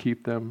jailer to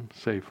keep them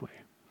safely.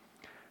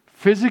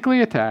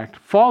 Physically attacked,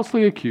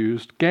 falsely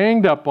accused,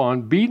 ganged up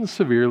on, beaten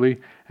severely,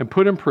 and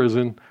put in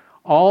prison,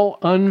 all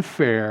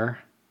unfair,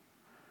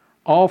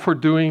 all for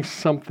doing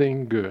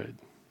something good.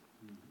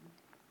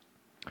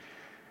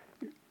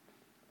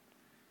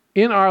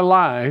 In our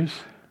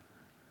lives,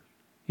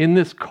 in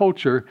this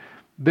culture,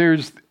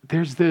 there's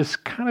this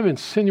kind of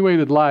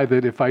insinuated lie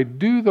that if I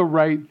do the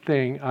right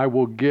thing, I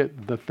will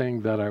get the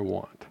thing that I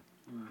want.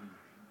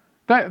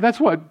 That's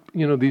what,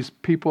 these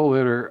people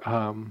that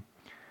are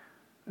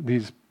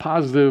these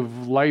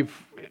positive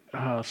life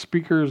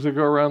speakers that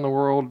go around the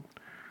world,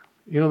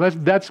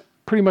 that's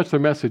pretty much their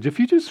message. If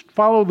you just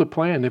follow the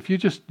plan, if you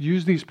just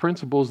use these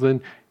principles,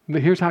 then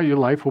here's how your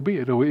life will be.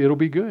 It'll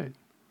be good.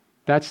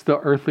 That's the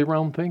earthly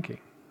realm thinking.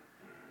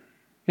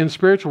 In the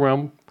spiritual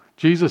realm,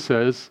 Jesus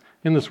says,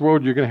 in this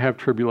world, you're going to have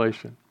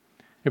tribulation.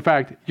 In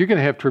fact, you're going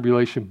to have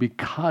tribulation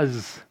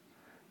because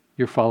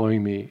you're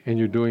following me and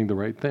you're doing the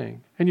right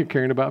thing and you're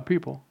caring about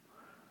people.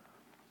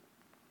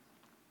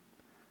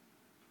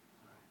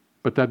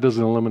 But that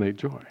doesn't eliminate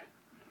joy.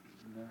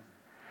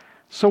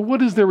 So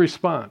what is their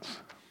response?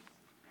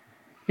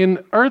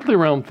 In earthly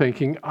realm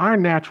thinking, our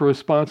natural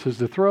response is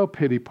to throw a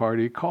pity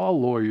party, call a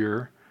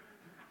lawyer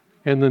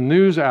and the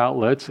news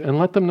outlets and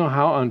let them know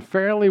how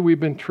unfairly we've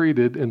been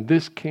treated and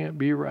this can't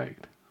be right.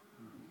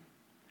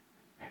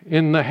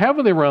 In the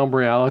heavenly realm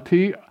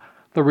reality,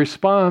 the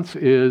response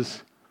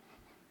is,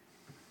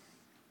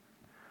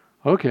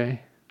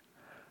 okay,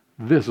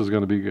 this is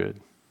going to be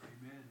good.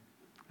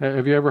 Amen.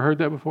 Have you ever heard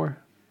that before?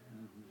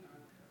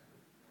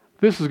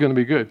 This is going to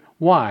be good.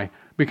 Why?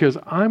 Because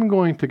I'm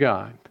going to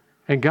God,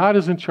 and God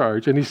is in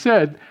charge. And he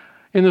said,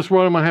 in this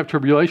world I'm going to have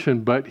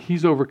tribulation, but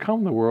he's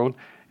overcome the world,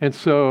 and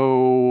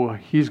so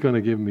he's going to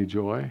give me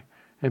joy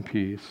and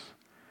peace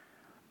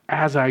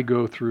as I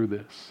go through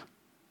this.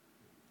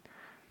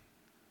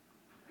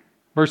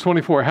 Verse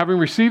 24, having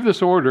received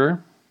this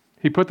order,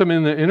 he put them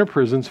in the inner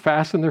prisons,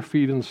 fastened their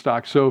feet in the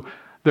stocks. So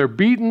they're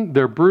beaten,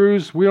 they're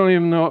bruised. We don't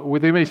even know,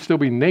 they may still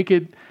be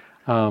naked.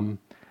 And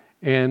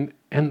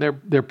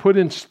they're put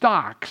in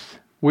stocks,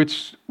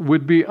 which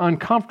would be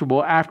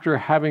uncomfortable after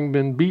having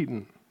been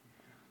beaten.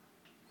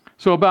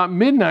 So about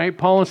midnight,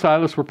 Paul and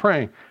Silas were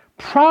praying,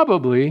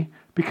 probably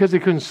because they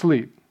couldn't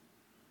sleep,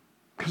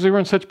 because they were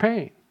in such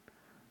pain.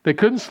 They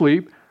couldn't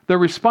sleep. Their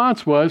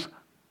response was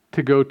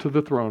to go to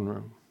the throne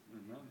room,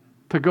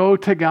 to go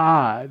to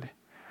God.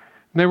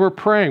 And they were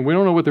praying. We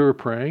don't know what they were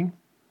praying,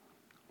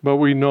 but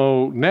we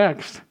know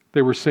next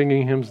they were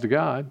singing hymns to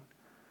God.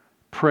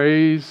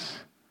 Praise,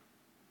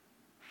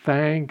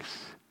 thanks,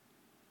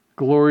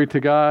 glory to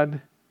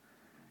God.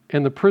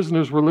 And the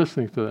prisoners were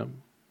listening to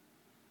them.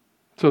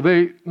 So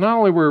they not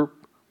only were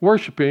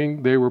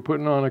worshiping, they were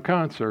putting on a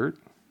concert.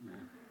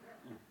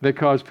 They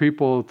caused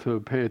people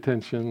to pay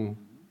attention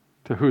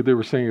to who they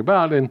were singing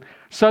about. And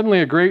suddenly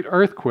a great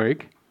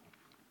earthquake,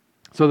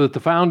 so that the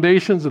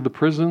foundations of the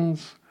prison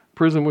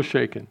was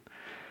shaken.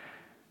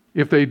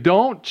 If they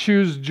don't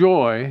choose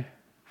joy,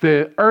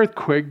 the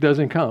earthquake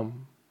doesn't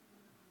come.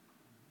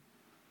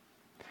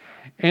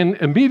 And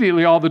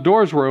immediately all the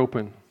doors were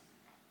open.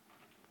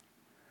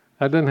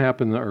 That doesn't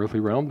happen in the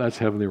earthly realm. That's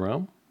heavenly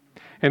realm.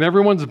 And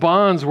everyone's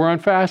bonds were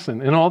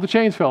unfastened and all the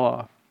chains fell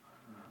off.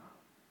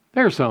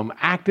 There's some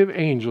active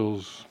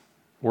angels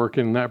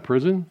working in that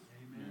prison.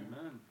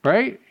 Amen.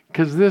 Right?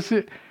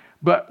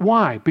 But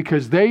why?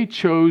 Because they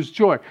chose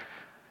joy.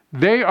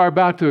 They are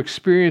about to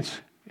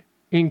experience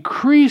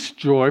increased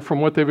joy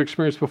from what they've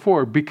experienced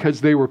before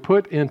because they were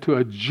put into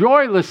a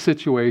joyless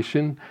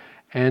situation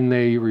and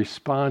they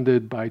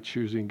responded by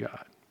choosing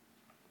God.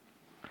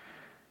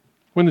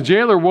 When the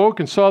jailer woke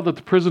and saw that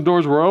the prison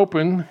doors were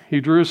open, he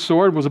drew his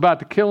sword and was about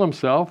to kill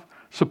himself,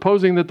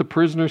 supposing that the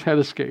prisoners had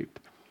escaped.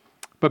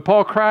 But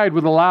Paul cried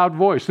with a loud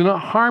voice, "Do not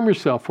harm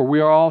yourself, for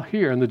we are all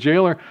here." And the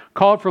jailer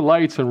called for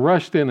lights and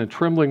rushed in, and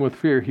trembling with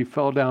fear, he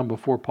fell down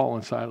before Paul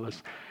and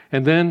Silas.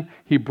 And then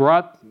he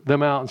brought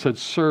them out and said,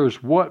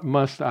 "Sirs, what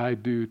must I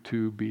do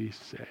to be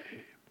saved?"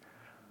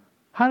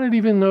 How did he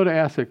even know to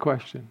ask that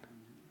question?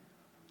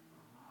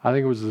 I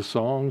think it was the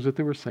songs that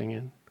they were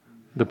singing,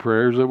 the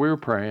prayers that we were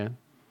praying,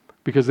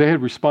 because they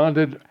had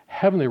responded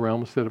heavenly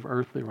realm instead of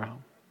earthly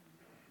realm.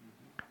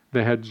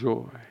 They had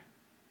joy.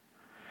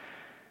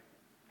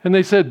 And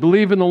they said,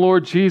 "Believe in the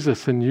Lord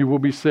Jesus and you will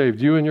be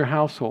saved, you and your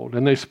household."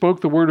 And they spoke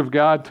the word of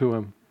God to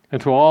him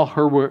and to all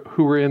who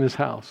were in his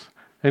house.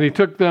 And he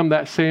took them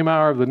that same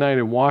hour of the night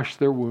and washed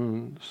their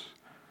wounds.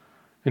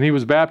 And he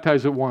was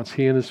baptized at once,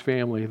 he and his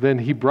family. Then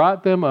he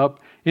brought them up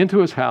into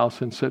his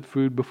house and set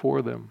food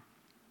before them.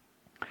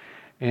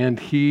 And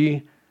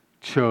he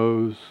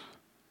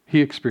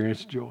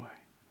experienced joy.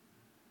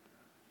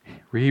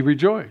 He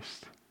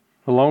rejoiced,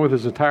 along with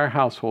his entire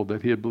household,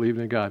 that he had believed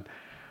in God.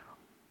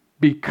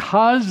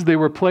 Because they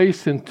were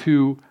placed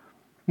into...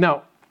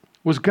 Now,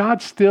 was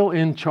God still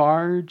in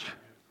charge?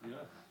 Yes.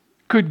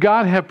 Could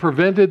God have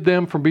prevented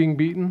them from being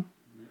beaten?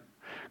 Yes.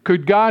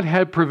 Could God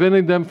have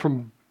prevented them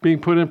from being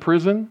put in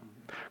prison?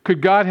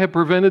 Could God have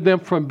prevented them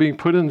from being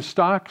put in the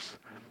stocks?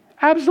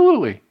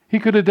 Absolutely. He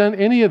could have done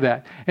any of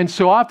that. And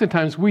so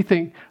oftentimes we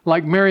think,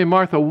 like Mary and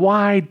Martha,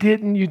 why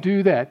didn't you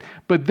do that?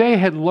 But they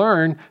had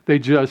learned, they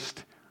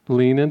just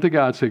lean into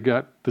God, say,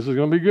 "God, this is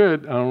going to be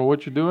good. I don't know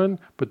what you're doing,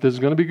 but this is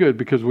going to be good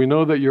because we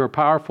know that you're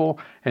powerful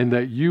and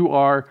that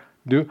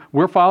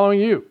we're following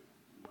you."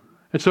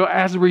 And so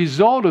as a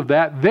result of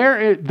that,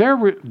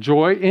 their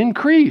joy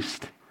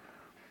increased.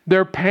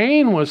 Their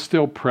pain was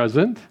still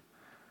present.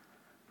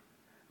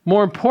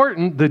 More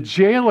important, the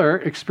jailer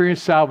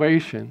experienced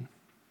salvation.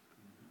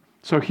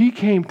 So he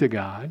came to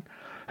God.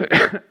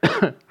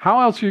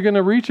 How else are you going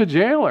to reach a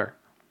jailer?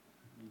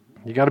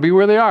 You got to be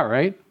where they are,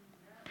 right?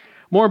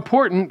 More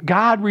important,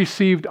 God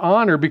received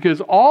honor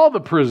because all the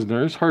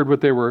prisoners heard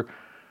what they were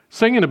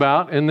singing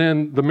about, and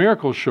then the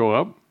miracles show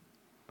up,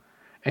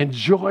 and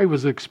joy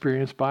was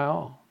experienced by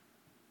all.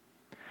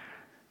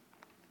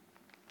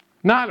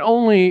 Not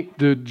only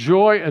do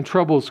joy and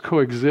troubles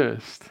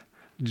coexist,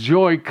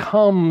 joy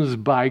comes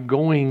by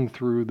going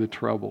through the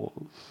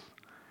troubles.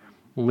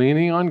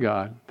 Leaning on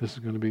God, this is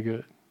going to be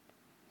good.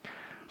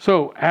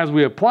 So as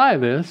we apply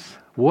this,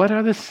 what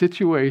are the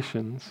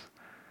situations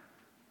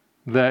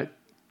that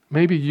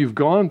maybe you've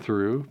gone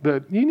through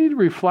that you need to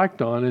reflect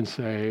on and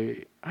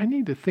say, I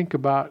need to think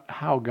about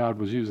how God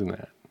was using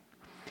that?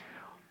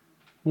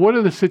 What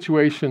are the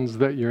situations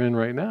that you're in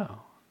right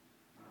now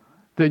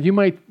that you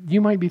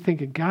might be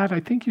thinking, God,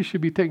 I think you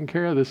should be taking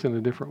care of this in a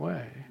different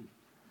way.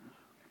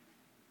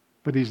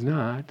 But he's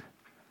not.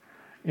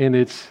 And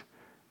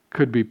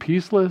could be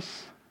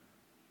peaceless,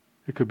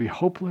 it could be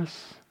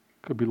hopeless,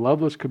 could be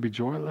loveless, could be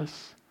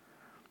joyless.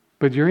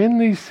 But you're in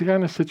these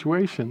kind of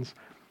situations,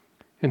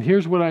 and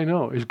here's what I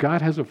know, is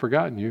God hasn't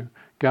forgotten you.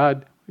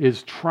 God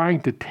is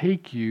trying to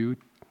take you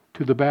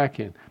to the back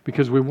end,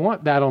 because we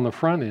want that on the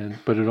front end,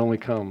 but it only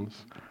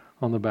comes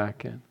on the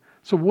back end.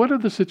 So what are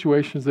the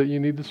situations that you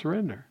need to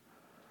surrender?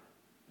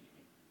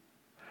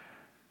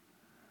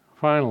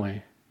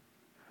 Finally,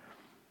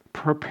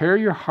 prepare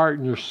your heart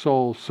and your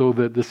soul so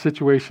that the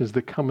situations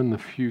that come in the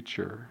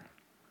future,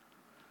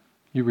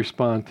 you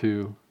respond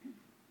to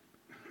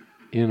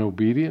in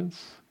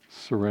obedience,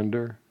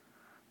 surrender,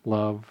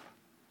 love,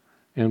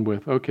 and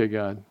with, okay,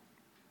 God,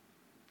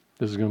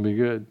 this is going to be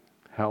good.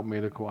 Help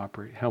me to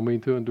cooperate. Help me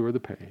to endure the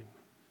pain.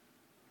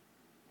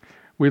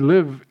 We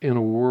live in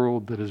a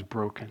world that is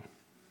broken.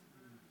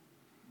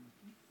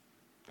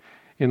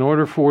 In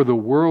order for the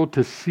world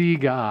to see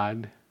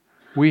God,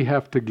 He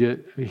has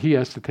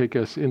to take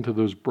us into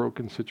those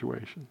broken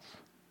situations.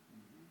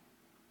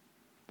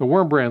 The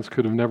Wormbrands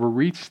could have never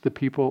reached the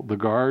people, the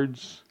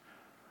guards,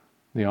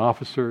 the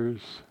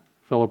officers,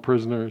 fellow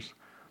prisoners,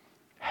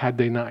 had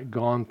they not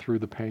gone through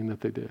the pain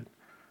that they did.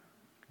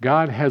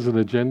 God has an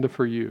agenda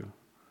for you.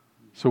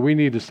 So we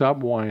need to stop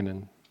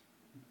whining.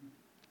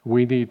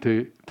 We need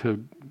to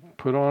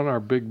put on our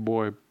big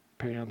boy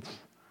pants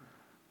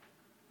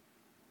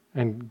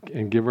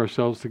and give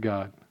ourselves to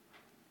God.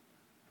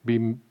 Be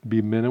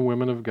men and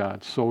women of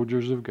God,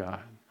 soldiers of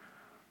God,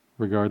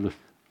 regardless,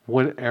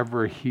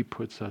 whatever He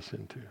puts us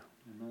into.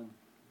 Amen.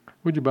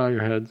 Would you bow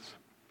your heads?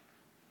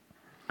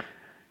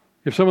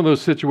 If some of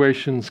those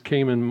situations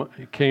came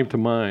to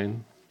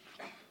mind,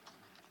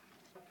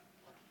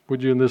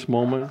 would you in this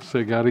moment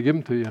say, God, I give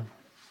them to you.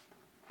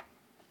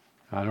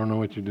 I don't know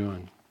what you're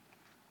doing.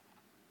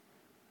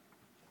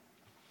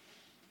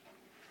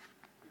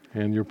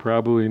 And you're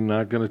probably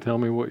not going to tell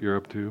me what you're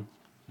up to.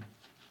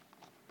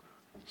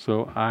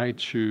 So I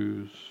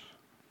choose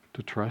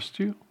to trust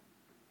you.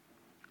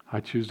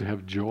 I choose to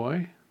have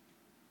joy.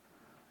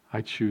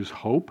 I choose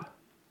hope.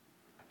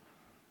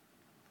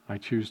 I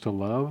choose to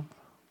love.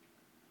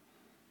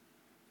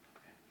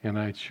 And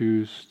I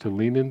choose to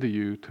lean into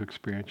you to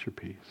experience your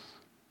peace.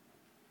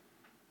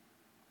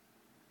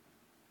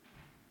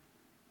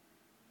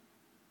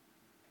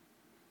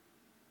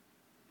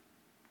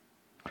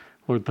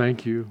 Lord,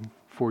 thank you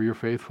for your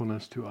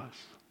faithfulness to us.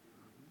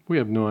 We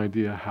have no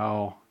idea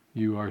how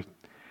you are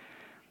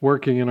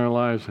working in our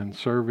lives and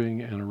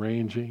serving and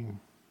arranging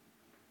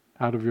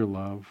out of your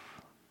love.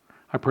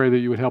 I pray that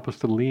you would help us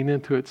to lean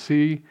into it,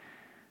 see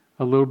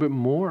a little bit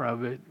more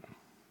of it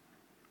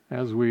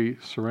as we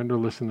surrender,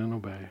 listen, and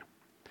obey.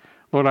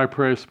 Lord, I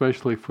pray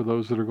especially for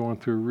those that are going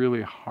through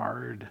really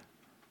hard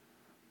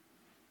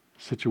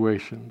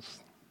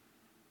situations.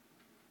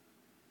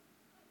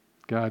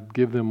 God,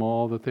 give them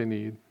all that they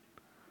need.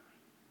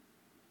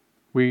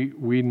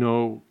 We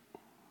know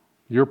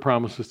your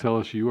promises tell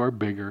us you are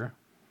bigger.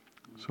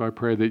 So I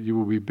pray that you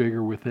will be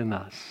bigger within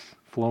us,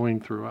 flowing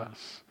through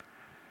us.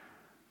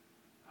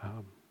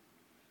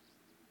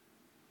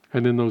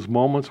 And in those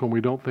moments when we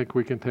don't think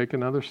we can take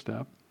another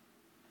step,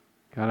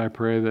 God, I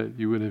pray that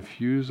you would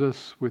infuse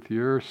us with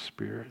your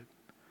Spirit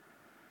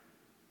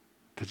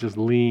to just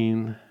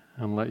lean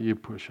and let you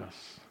push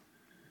us.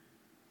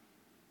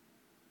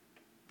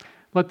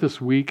 Let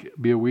this week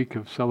be a week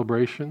of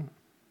celebration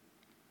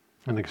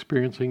and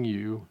experiencing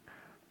you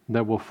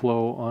that will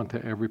flow onto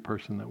every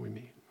person that we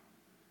meet.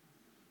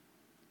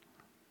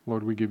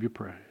 Lord, we give you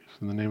praise.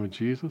 In the name of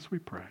Jesus, we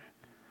pray.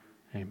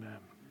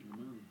 Amen.